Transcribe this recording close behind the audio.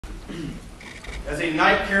As a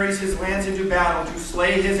knight carries his lance into battle to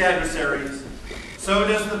slay his adversaries, so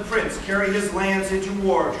does the prince carry his lance into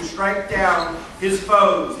war to strike down his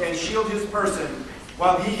foes and shield his person,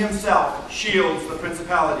 while he himself shields the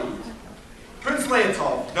principality. Prince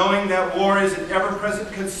Leotold, knowing that war is an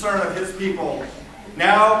ever-present concern of his people,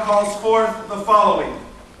 now calls forth the following: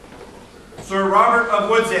 Sir Robert of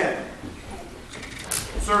Woodsend,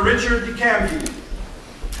 Sir Richard de Cambie,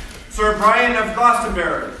 Sir Brian of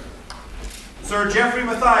Glastonbury, Sir Geoffrey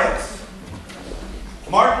Matthias,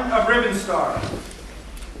 Martin of Ribenstar,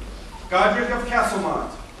 Godric of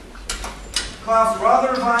Castlemont, Klaus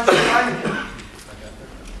Rother von Steineken,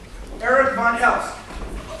 Eric von Elst,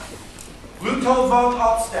 Lutold von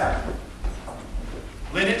Altstadt,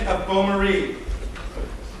 Linnet of Beaumaris,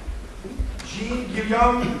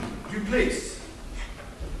 Jean-Guillaume Duplessis,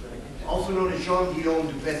 also known as Jean-Guillaume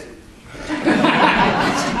Duplessis,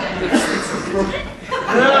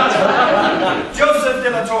 Joseph de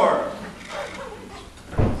la Torre,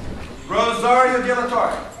 Rosario de la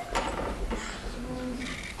Torre,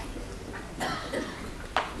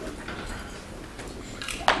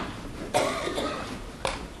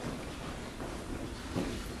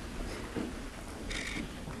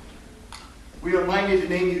 we are minded to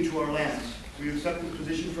name you to our lands. We accept the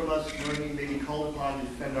position from us, knowing you may be called upon to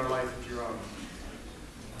defend our life with your arms.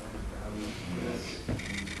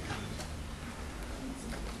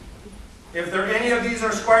 If there any of these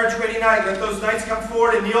are squire to any knight, let those knights come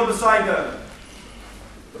forward and kneel beside them.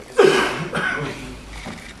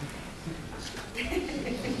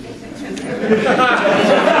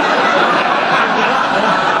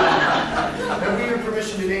 Have we your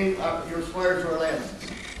permission to name your squire to our lands?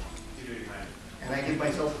 And I give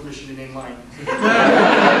myself permission to name mine.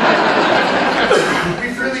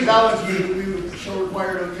 We freely vow unto you that we shall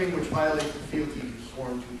require no thing which violates the fealty you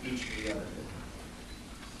sworn to each of the other.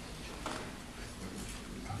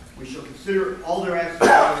 We shall consider all their acts of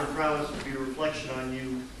power and prowess to be a reflection on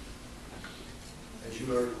you, as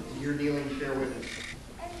you are here kneeling to bear witness.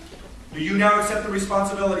 Do you now accept the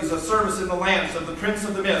responsibilities of service in the lands of the Prince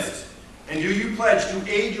of the Mist? And do you pledge to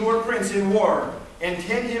aid your prince in war and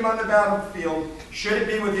tend him on the battlefield, should it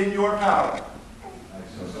be within your power?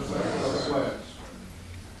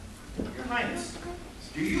 Your Highness,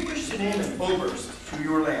 do you wish to name an oberst to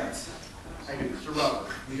your lands? I do. Sir Robert,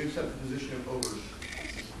 we do accept the position of oberst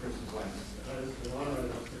as the prince's lands. That is the honor of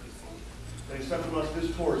Then accept from us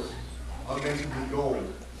this horse, augmented with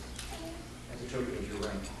gold, as a token of your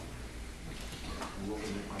rank. And we'll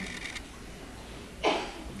leave it mine.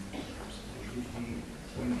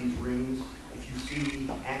 With these rings, if you see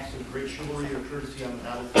acts of great chivalry or courtesy on the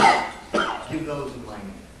battlefield, give those in my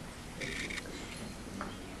name.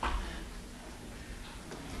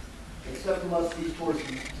 Accept from us these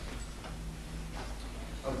torches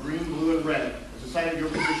of green, blue, and red as a sign of your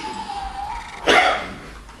position.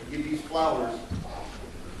 And give these flowers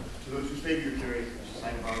to those whose favor you carry as a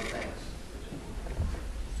sign of our thanks.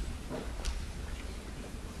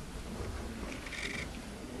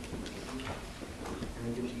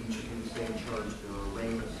 And give to each of you the same charge to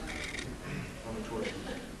arraign us on the torches.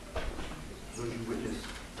 Those you witness,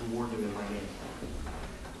 reward them in my name.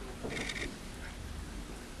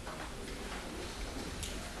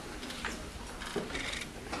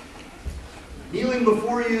 Kneeling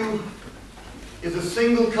before you is a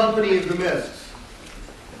single company of the Mists,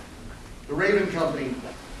 the Raven Company.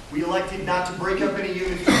 We elected not to break up any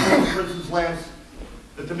units to the Prince's lands,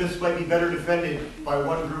 that the Mists might be better defended by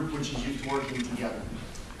one group which is used to working together.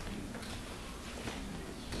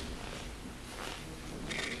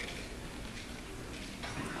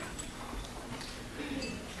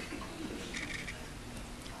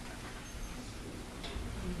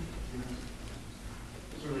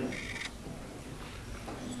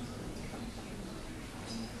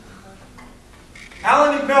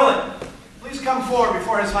 Alan McMillan, please come forward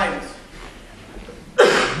before His Highness.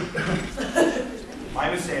 My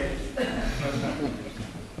mistake.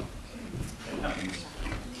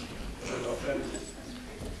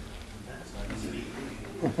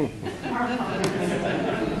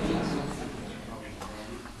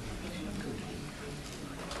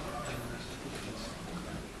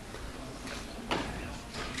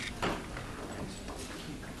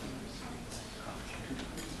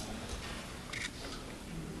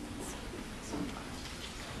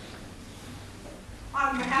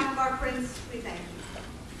 On behalf of our prince, we thank you.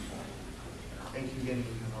 Thank you again.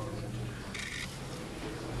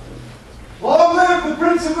 Long live the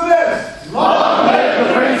Prince of the Mist! Long live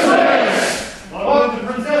the Prince of the Mist! Long live the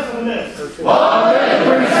Princess of the Mist! Long live the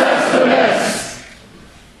Princess of the Mist!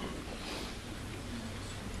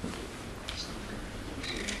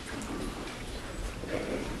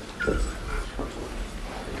 Thank you.